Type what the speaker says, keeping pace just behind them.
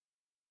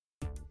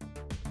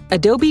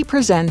Adobe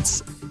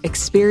presents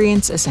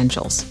Experience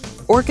Essentials.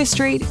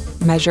 Orchestrate,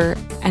 measure,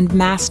 and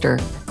master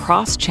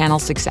cross-channel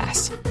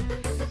success.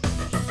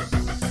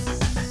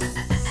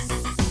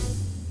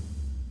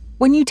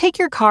 When you take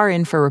your car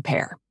in for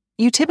repair,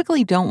 you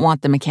typically don't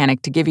want the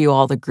mechanic to give you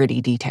all the gritty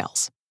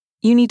details.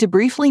 You need to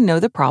briefly know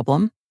the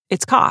problem,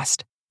 its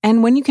cost,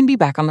 and when you can be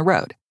back on the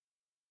road.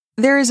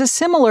 There is a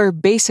similar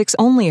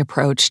basics-only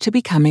approach to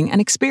becoming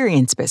an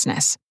experience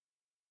business.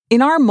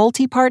 In our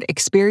multi-part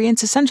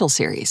Experience Essentials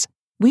series,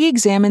 we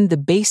examine the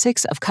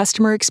basics of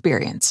customer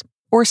experience,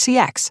 or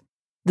CX,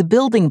 the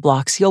building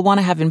blocks you'll want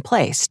to have in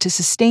place to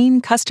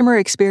sustain customer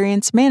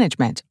experience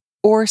management,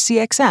 or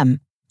CXM,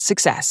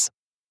 success.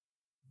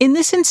 In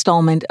this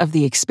installment of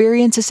the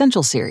Experience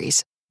Essentials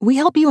series, we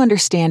help you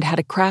understand how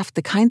to craft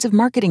the kinds of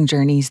marketing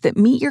journeys that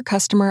meet your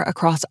customer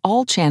across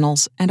all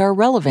channels and are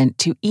relevant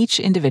to each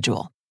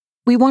individual.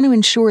 We want to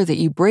ensure that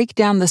you break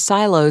down the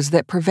silos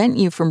that prevent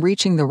you from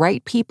reaching the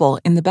right people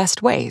in the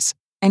best ways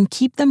and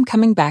keep them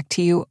coming back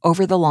to you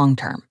over the long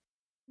term.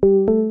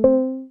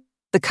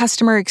 The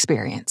customer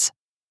experience.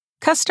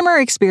 Customer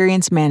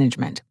experience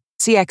management,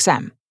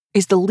 CXM,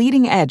 is the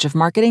leading edge of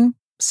marketing,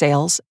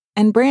 sales,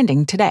 and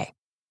branding today.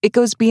 It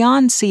goes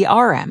beyond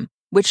CRM,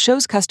 which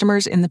shows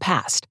customers in the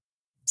past.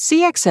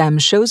 CXM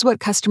shows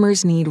what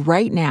customers need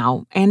right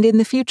now and in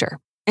the future,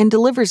 and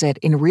delivers it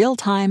in real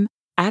time,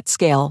 at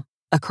scale,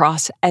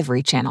 across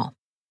every channel.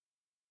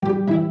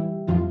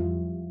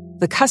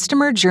 The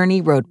customer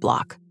journey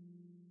roadblock.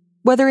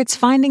 Whether it's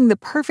finding the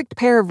perfect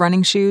pair of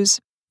running shoes,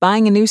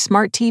 buying a new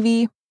smart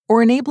TV,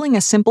 or enabling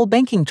a simple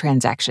banking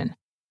transaction,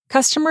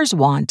 customers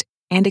want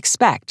and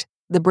expect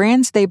the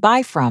brands they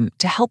buy from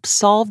to help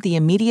solve the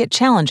immediate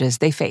challenges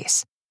they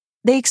face.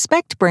 They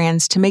expect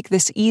brands to make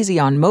this easy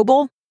on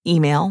mobile,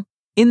 email,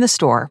 in the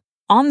store,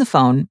 on the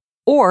phone,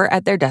 or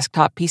at their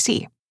desktop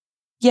PC.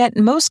 Yet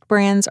most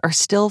brands are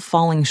still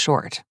falling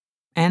short,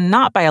 and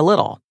not by a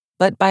little,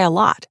 but by a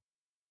lot.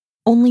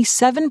 Only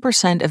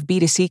 7% of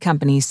B2C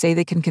companies say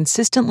they can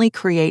consistently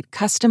create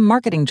custom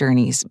marketing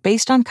journeys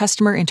based on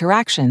customer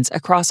interactions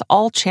across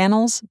all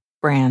channels,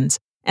 brands,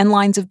 and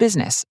lines of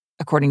business,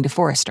 according to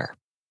Forrester.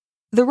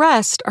 The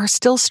rest are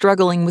still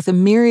struggling with a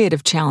myriad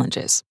of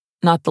challenges,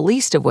 not the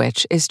least of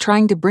which is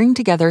trying to bring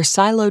together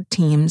siloed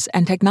teams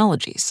and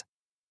technologies.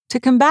 To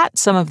combat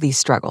some of these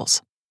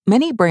struggles,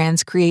 many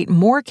brands create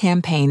more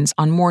campaigns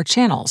on more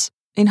channels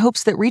in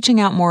hopes that reaching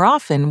out more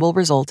often will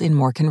result in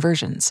more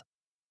conversions.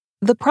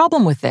 The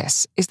problem with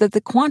this is that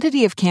the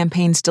quantity of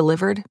campaigns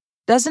delivered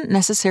doesn't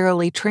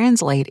necessarily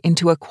translate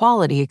into a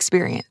quality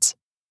experience.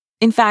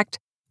 In fact,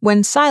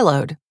 when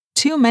siloed,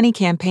 too many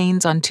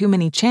campaigns on too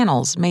many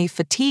channels may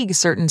fatigue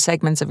certain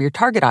segments of your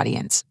target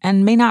audience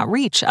and may not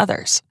reach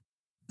others.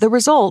 The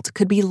result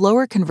could be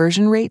lower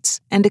conversion rates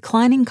and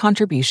declining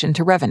contribution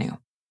to revenue.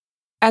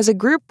 As a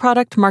group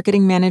product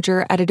marketing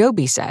manager at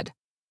Adobe said,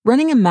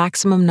 running a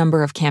maximum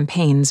number of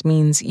campaigns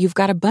means you've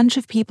got a bunch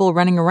of people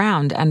running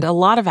around and a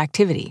lot of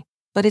activity,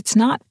 but it's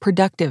not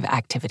productive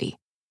activity.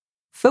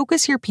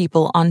 Focus your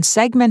people on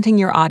segmenting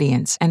your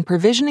audience and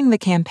provisioning the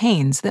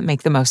campaigns that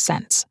make the most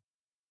sense.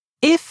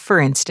 If, for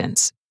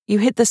instance, you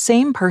hit the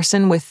same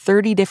person with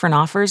 30 different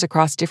offers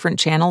across different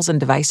channels and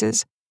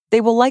devices,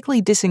 they will likely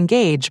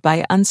disengage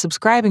by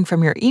unsubscribing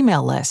from your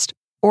email list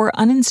or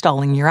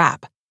uninstalling your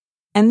app.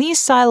 And these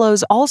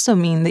silos also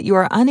mean that you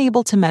are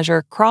unable to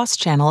measure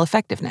cross-channel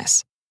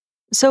effectiveness.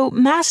 So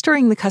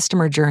mastering the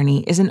customer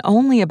journey isn't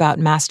only about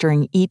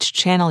mastering each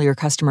channel your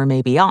customer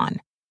may be on.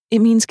 It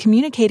means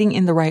communicating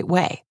in the right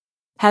way,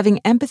 having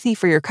empathy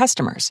for your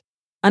customers,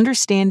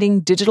 understanding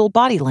digital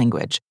body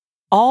language,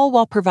 all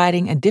while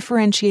providing a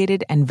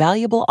differentiated and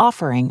valuable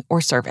offering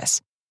or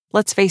service.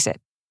 Let's face it,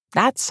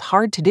 that's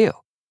hard to do.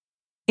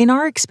 In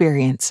our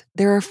experience,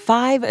 there are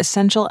 5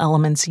 essential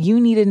elements you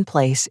need in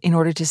place in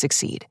order to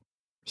succeed.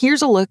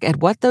 Here's a look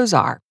at what those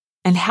are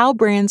and how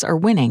brands are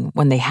winning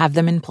when they have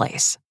them in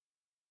place.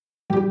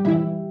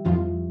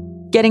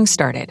 Getting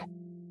started.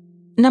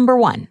 Number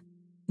 1,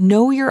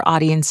 know your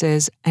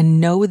audiences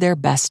and know their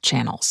best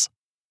channels.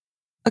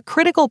 A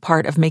critical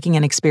part of making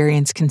an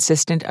experience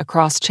consistent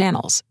across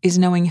channels is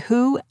knowing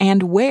who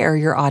and where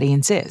your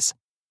audience is.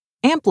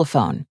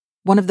 Amplifon,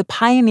 one of the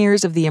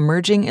pioneers of the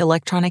emerging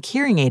electronic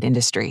hearing aid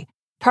industry,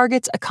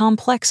 targets a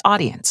complex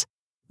audience,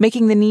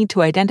 making the need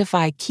to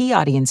identify key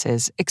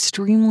audiences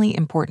extremely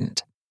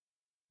important.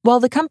 While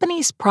the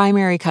company's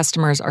primary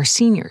customers are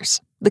seniors,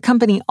 the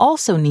company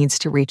also needs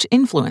to reach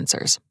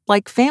influencers,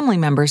 like family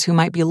members who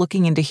might be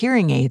looking into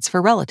hearing aids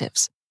for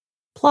relatives.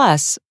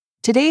 Plus,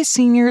 today's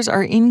seniors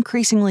are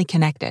increasingly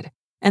connected,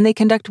 and they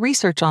conduct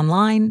research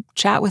online,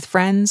 chat with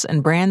friends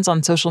and brands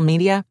on social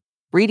media,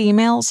 read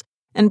emails,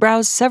 and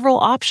browse several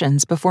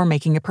options before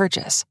making a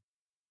purchase.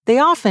 They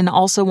often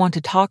also want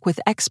to talk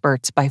with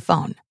experts by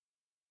phone.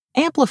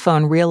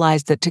 Amplifon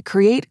realized that to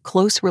create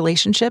close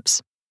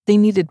relationships, they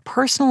needed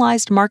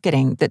personalized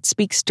marketing that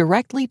speaks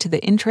directly to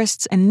the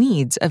interests and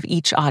needs of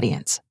each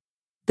audience.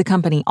 The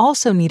company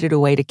also needed a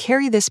way to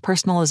carry this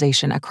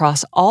personalization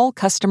across all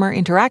customer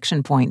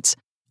interaction points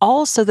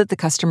all so that the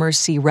customers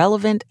see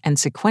relevant and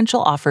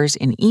sequential offers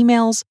in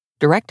emails,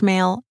 direct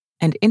mail,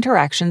 and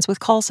interactions with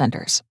call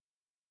centers.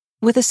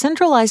 With a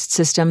centralized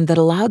system that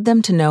allowed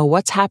them to know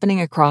what's happening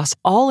across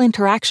all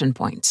interaction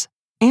points,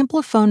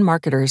 Amplifone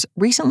marketers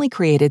recently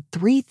created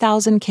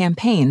 3,000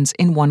 campaigns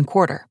in one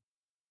quarter.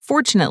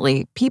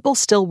 Fortunately, people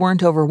still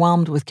weren't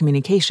overwhelmed with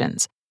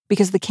communications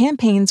because the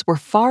campaigns were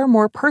far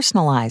more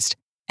personalized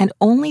and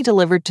only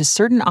delivered to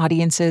certain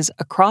audiences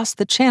across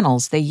the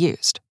channels they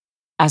used.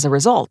 As a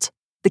result,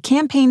 the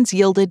campaigns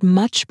yielded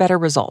much better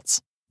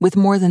results, with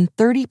more than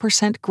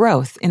 30%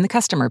 growth in the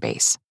customer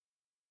base.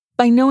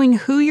 By knowing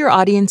who your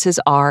audiences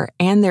are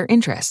and their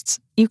interests,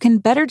 you can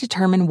better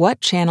determine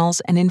what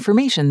channels and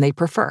information they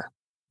prefer,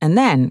 and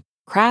then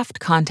craft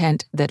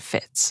content that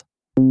fits.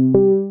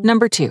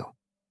 Number 2,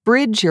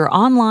 bridge your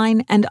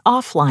online and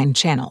offline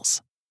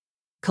channels.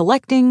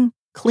 Collecting,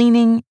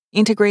 cleaning,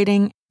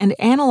 integrating, and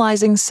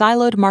analyzing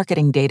siloed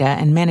marketing data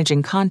and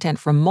managing content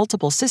from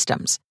multiple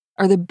systems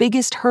are the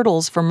biggest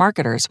hurdles for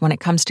marketers when it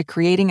comes to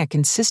creating a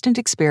consistent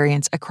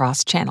experience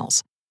across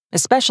channels,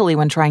 especially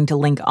when trying to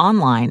link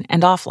online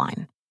and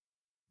offline.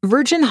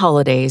 Virgin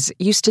Holidays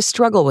used to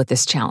struggle with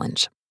this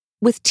challenge,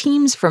 with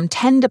teams from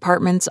 10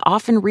 departments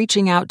often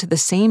reaching out to the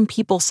same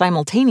people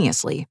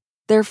simultaneously.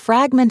 Their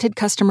fragmented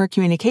customer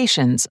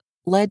communications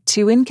led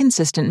to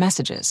inconsistent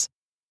messages.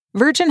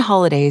 Virgin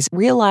Holidays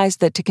realized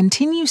that to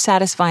continue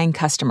satisfying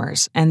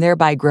customers and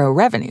thereby grow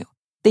revenue,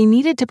 they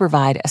needed to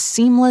provide a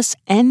seamless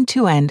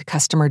end-to-end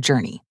customer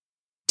journey.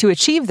 To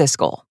achieve this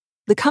goal,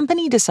 the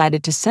company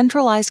decided to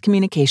centralize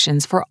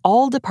communications for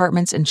all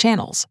departments and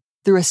channels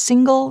through a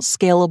single,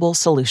 scalable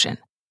solution.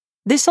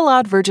 This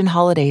allowed Virgin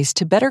Holidays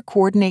to better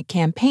coordinate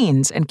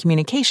campaigns and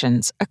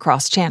communications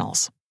across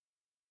channels.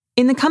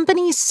 In the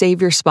company's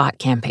Save Your Spot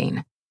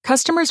campaign,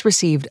 customers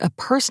received a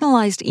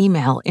personalized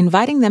email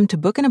inviting them to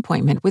book an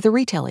appointment with a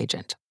retail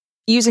agent.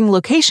 Using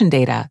location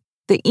data,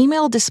 the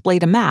email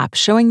displayed a map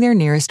showing their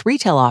nearest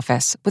retail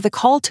office with a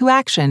call to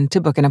action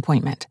to book an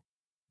appointment.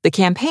 The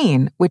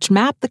campaign, which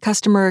mapped the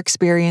customer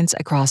experience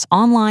across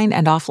online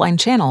and offline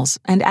channels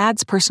and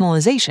adds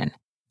personalization,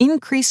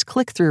 increased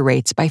click-through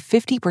rates by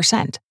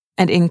 50%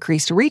 and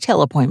increased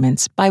retail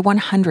appointments by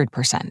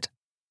 100%.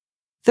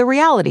 The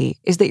reality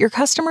is that your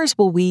customers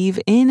will weave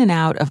in and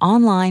out of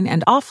online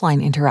and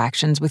offline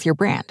interactions with your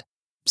brand.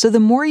 So the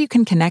more you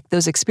can connect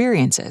those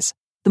experiences,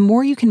 the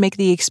more you can make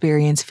the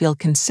experience feel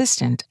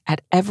consistent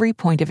at every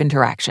point of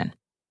interaction.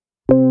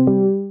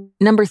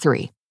 Number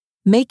 3,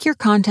 make your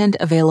content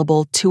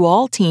available to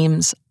all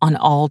teams on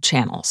all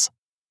channels.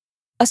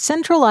 A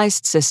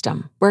centralized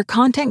system where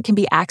content can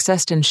be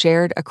accessed and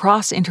shared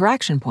across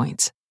interaction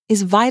points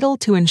is vital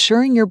to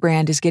ensuring your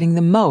brand is getting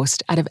the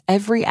most out of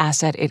every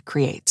asset it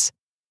creates.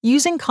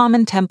 Using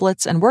common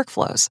templates and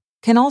workflows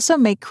can also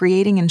make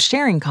creating and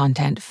sharing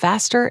content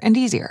faster and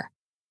easier.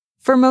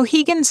 For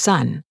Mohegan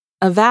Sun,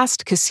 a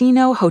vast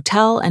casino,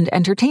 hotel, and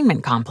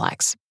entertainment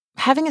complex,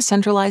 having a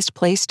centralized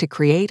place to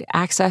create,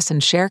 access,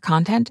 and share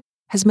content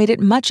has made it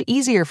much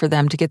easier for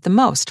them to get the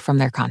most from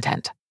their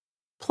content.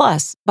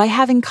 Plus, by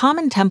having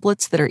common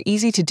templates that are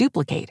easy to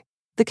duplicate,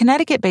 the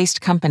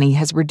Connecticut-based company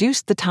has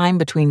reduced the time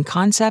between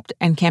concept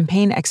and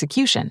campaign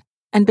execution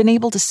and been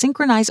able to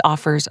synchronize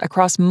offers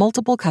across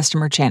multiple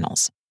customer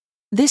channels.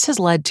 This has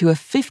led to a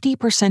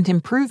 50%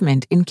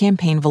 improvement in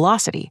campaign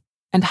velocity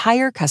and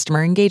higher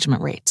customer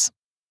engagement rates.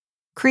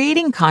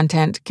 Creating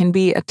content can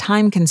be a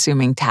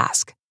time-consuming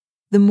task.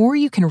 The more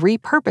you can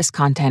repurpose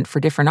content for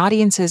different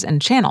audiences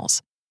and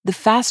channels, the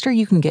faster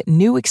you can get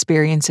new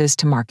experiences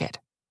to market.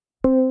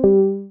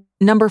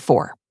 Number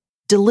 4,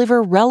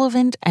 deliver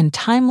relevant and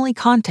timely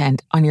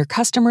content on your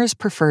customers'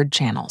 preferred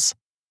channels.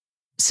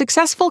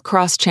 Successful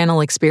cross-channel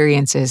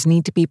experiences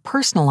need to be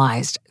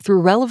personalized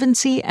through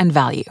relevancy and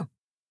value.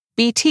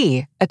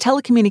 BT, a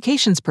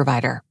telecommunications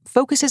provider,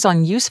 focuses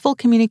on useful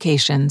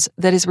communications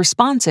that is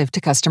responsive to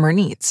customer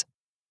needs.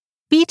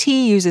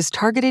 BT uses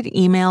targeted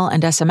email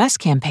and SMS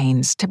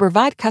campaigns to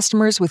provide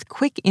customers with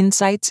quick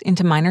insights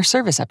into minor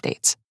service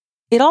updates.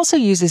 It also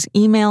uses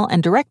email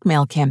and direct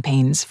mail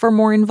campaigns for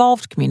more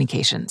involved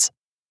communications.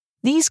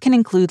 These can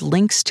include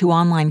links to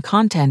online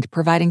content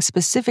providing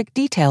specific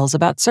details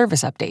about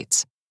service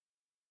updates.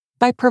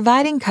 By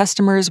providing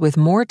customers with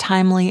more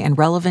timely and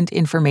relevant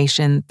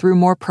information through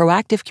more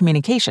proactive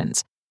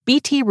communications,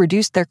 BT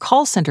reduced their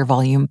call center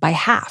volume by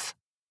half.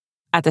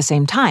 At the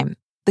same time,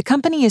 the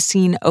company has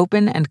seen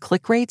open and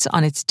click rates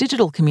on its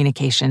digital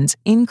communications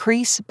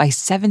increase by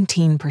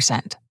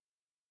 17%.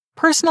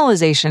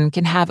 Personalization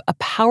can have a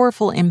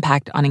powerful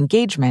impact on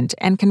engagement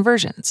and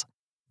conversions.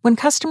 When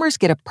customers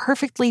get a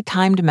perfectly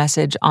timed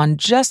message on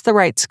just the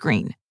right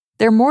screen,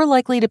 they're more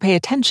likely to pay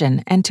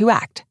attention and to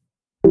act.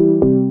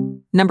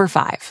 Number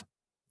 5,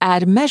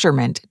 add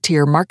measurement to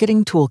your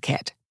marketing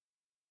toolkit.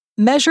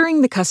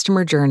 Measuring the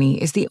customer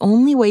journey is the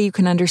only way you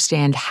can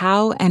understand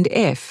how and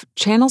if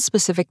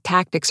channel-specific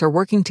tactics are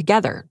working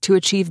together to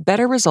achieve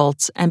better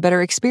results and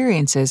better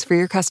experiences for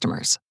your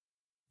customers.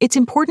 It's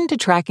important to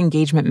track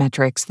engagement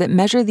metrics that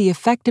measure the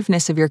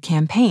effectiveness of your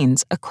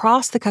campaigns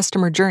across the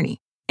customer journey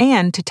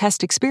and to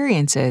test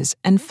experiences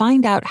and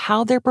find out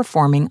how they're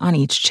performing on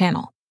each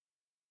channel.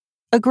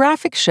 A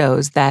graphic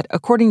shows that,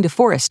 according to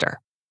Forrester,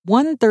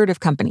 1/3 of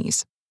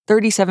companies,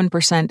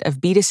 37%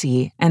 of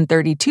B2C and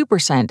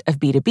 32% of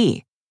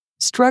B2B,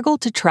 struggle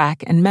to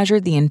track and measure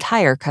the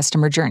entire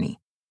customer journey.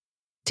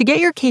 To get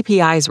your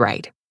KPIs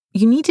right,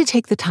 you need to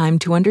take the time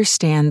to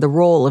understand the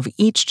role of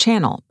each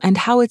channel and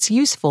how it's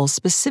useful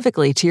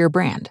specifically to your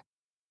brand.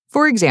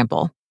 For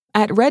example,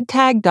 at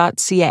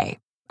redtag.ca,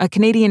 a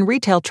Canadian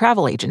retail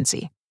travel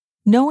agency,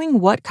 knowing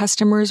what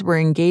customers were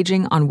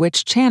engaging on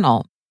which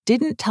channel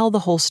didn't tell the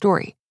whole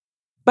story.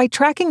 By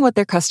tracking what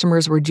their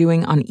customers were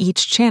doing on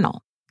each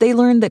channel, they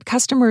learned that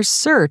customers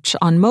search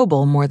on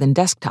mobile more than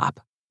desktop,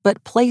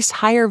 but place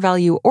higher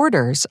value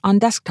orders on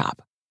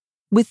desktop.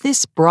 With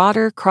this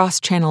broader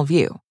cross-channel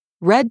view,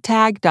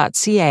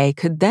 redtag.ca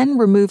could then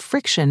remove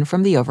friction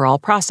from the overall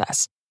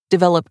process,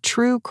 develop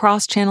true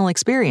cross-channel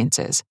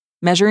experiences,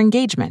 measure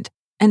engagement,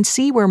 and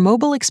see where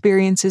mobile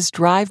experiences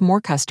drive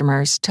more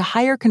customers to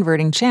higher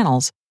converting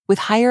channels with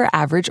higher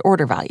average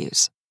order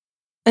values.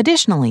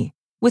 Additionally,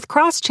 with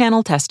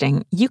cross-channel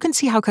testing, you can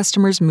see how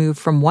customers move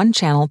from one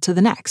channel to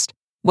the next,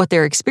 what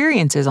their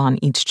experience is on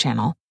each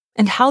channel,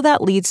 and how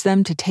that leads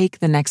them to take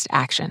the next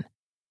action.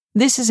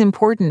 This is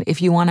important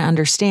if you want to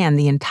understand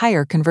the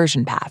entire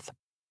conversion path.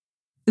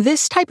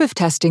 This type of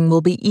testing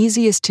will be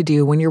easiest to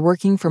do when you're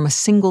working from a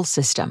single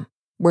system,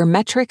 where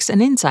metrics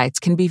and insights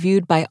can be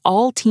viewed by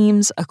all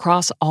teams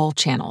across all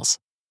channels.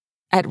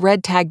 At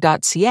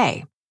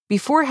redtag.ca,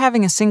 before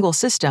having a single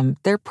system,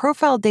 their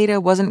profile data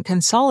wasn't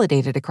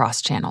consolidated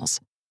across channels.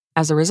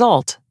 As a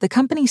result, the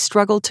company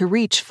struggled to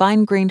reach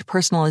fine-grained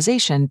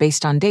personalization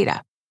based on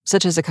data,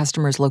 such as a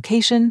customer's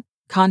location,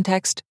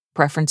 context,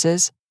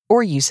 preferences,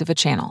 or use of a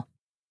channel.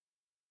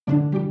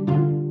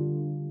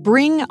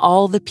 Bring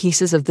all the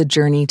pieces of the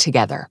journey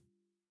together.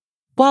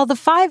 While the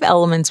 5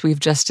 elements we've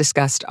just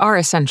discussed are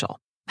essential,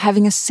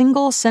 having a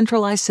single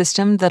centralized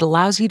system that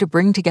allows you to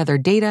bring together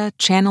data,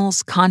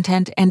 channels,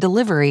 content, and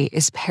delivery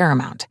is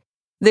paramount.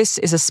 This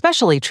is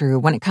especially true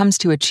when it comes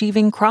to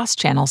achieving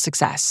cross-channel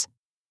success.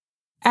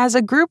 As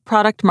a group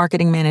product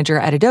marketing manager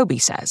at Adobe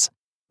says,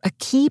 a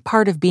key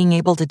part of being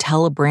able to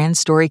tell a brand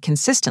story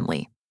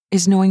consistently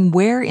is knowing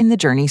where in the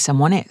journey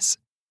someone is.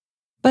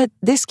 But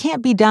this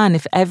can't be done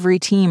if every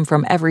team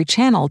from every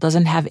channel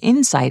doesn't have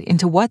insight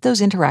into what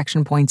those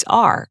interaction points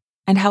are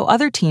and how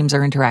other teams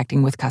are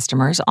interacting with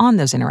customers on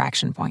those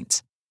interaction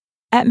points.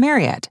 At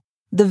Marriott,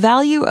 the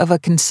value of a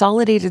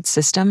consolidated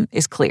system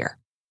is clear.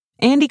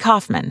 Andy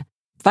Kaufman,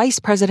 Vice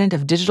President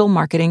of Digital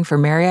Marketing for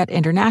Marriott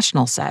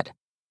International, said,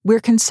 "We're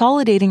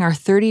consolidating our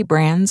 30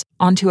 brands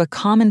onto a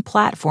common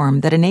platform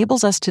that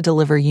enables us to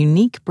deliver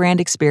unique brand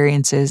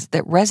experiences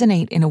that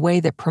resonate in a way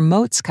that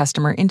promotes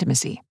customer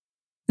intimacy.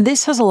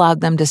 This has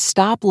allowed them to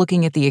stop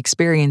looking at the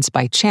experience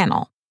by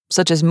channel,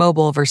 such as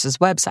mobile versus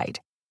website,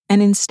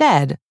 and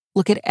instead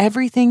look at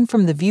everything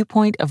from the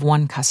viewpoint of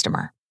one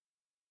customer.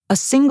 A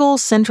single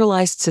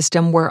centralized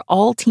system where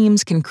all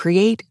teams can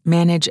create,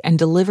 manage, and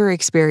deliver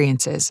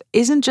experiences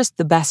isn't just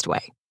the best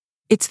way.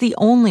 It's the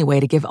only way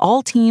to give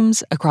all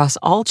teams across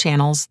all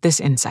channels this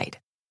insight."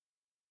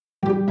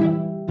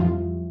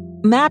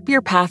 Map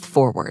your path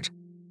forward.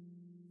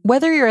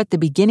 Whether you're at the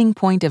beginning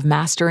point of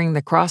mastering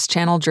the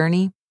cross-channel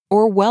journey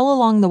or well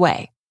along the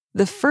way,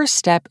 the first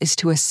step is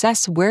to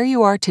assess where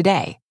you are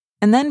today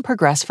and then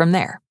progress from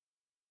there.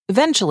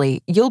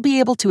 Eventually, you'll be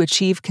able to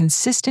achieve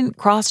consistent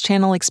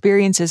cross-channel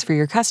experiences for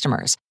your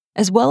customers,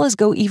 as well as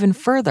go even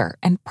further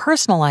and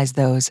personalize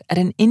those at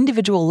an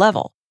individual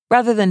level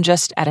rather than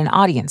just at an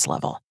audience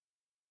level.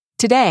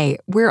 Today,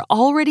 we're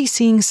already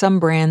seeing some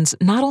brands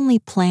not only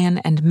plan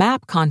and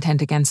map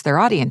content against their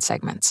audience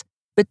segments,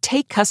 but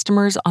take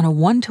customers on a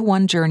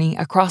one-to-one journey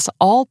across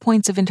all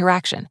points of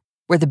interaction,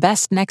 where the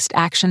best next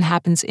action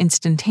happens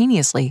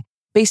instantaneously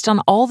based on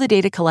all the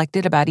data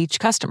collected about each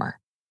customer.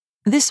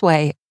 This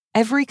way,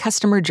 every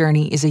customer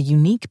journey is a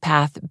unique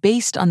path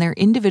based on their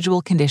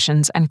individual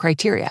conditions and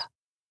criteria.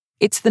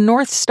 It's the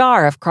North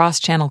Star of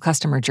cross-channel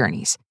customer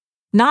journeys.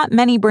 Not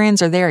many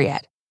brands are there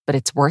yet, but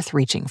it's worth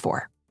reaching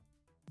for.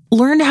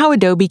 Learn how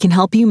Adobe can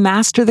help you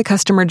master the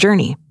customer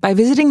journey by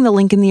visiting the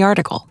link in the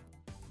article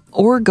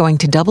or going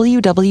to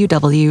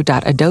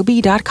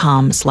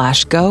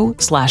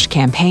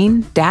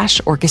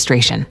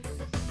www.adobe.com/go/campaign-orchestration.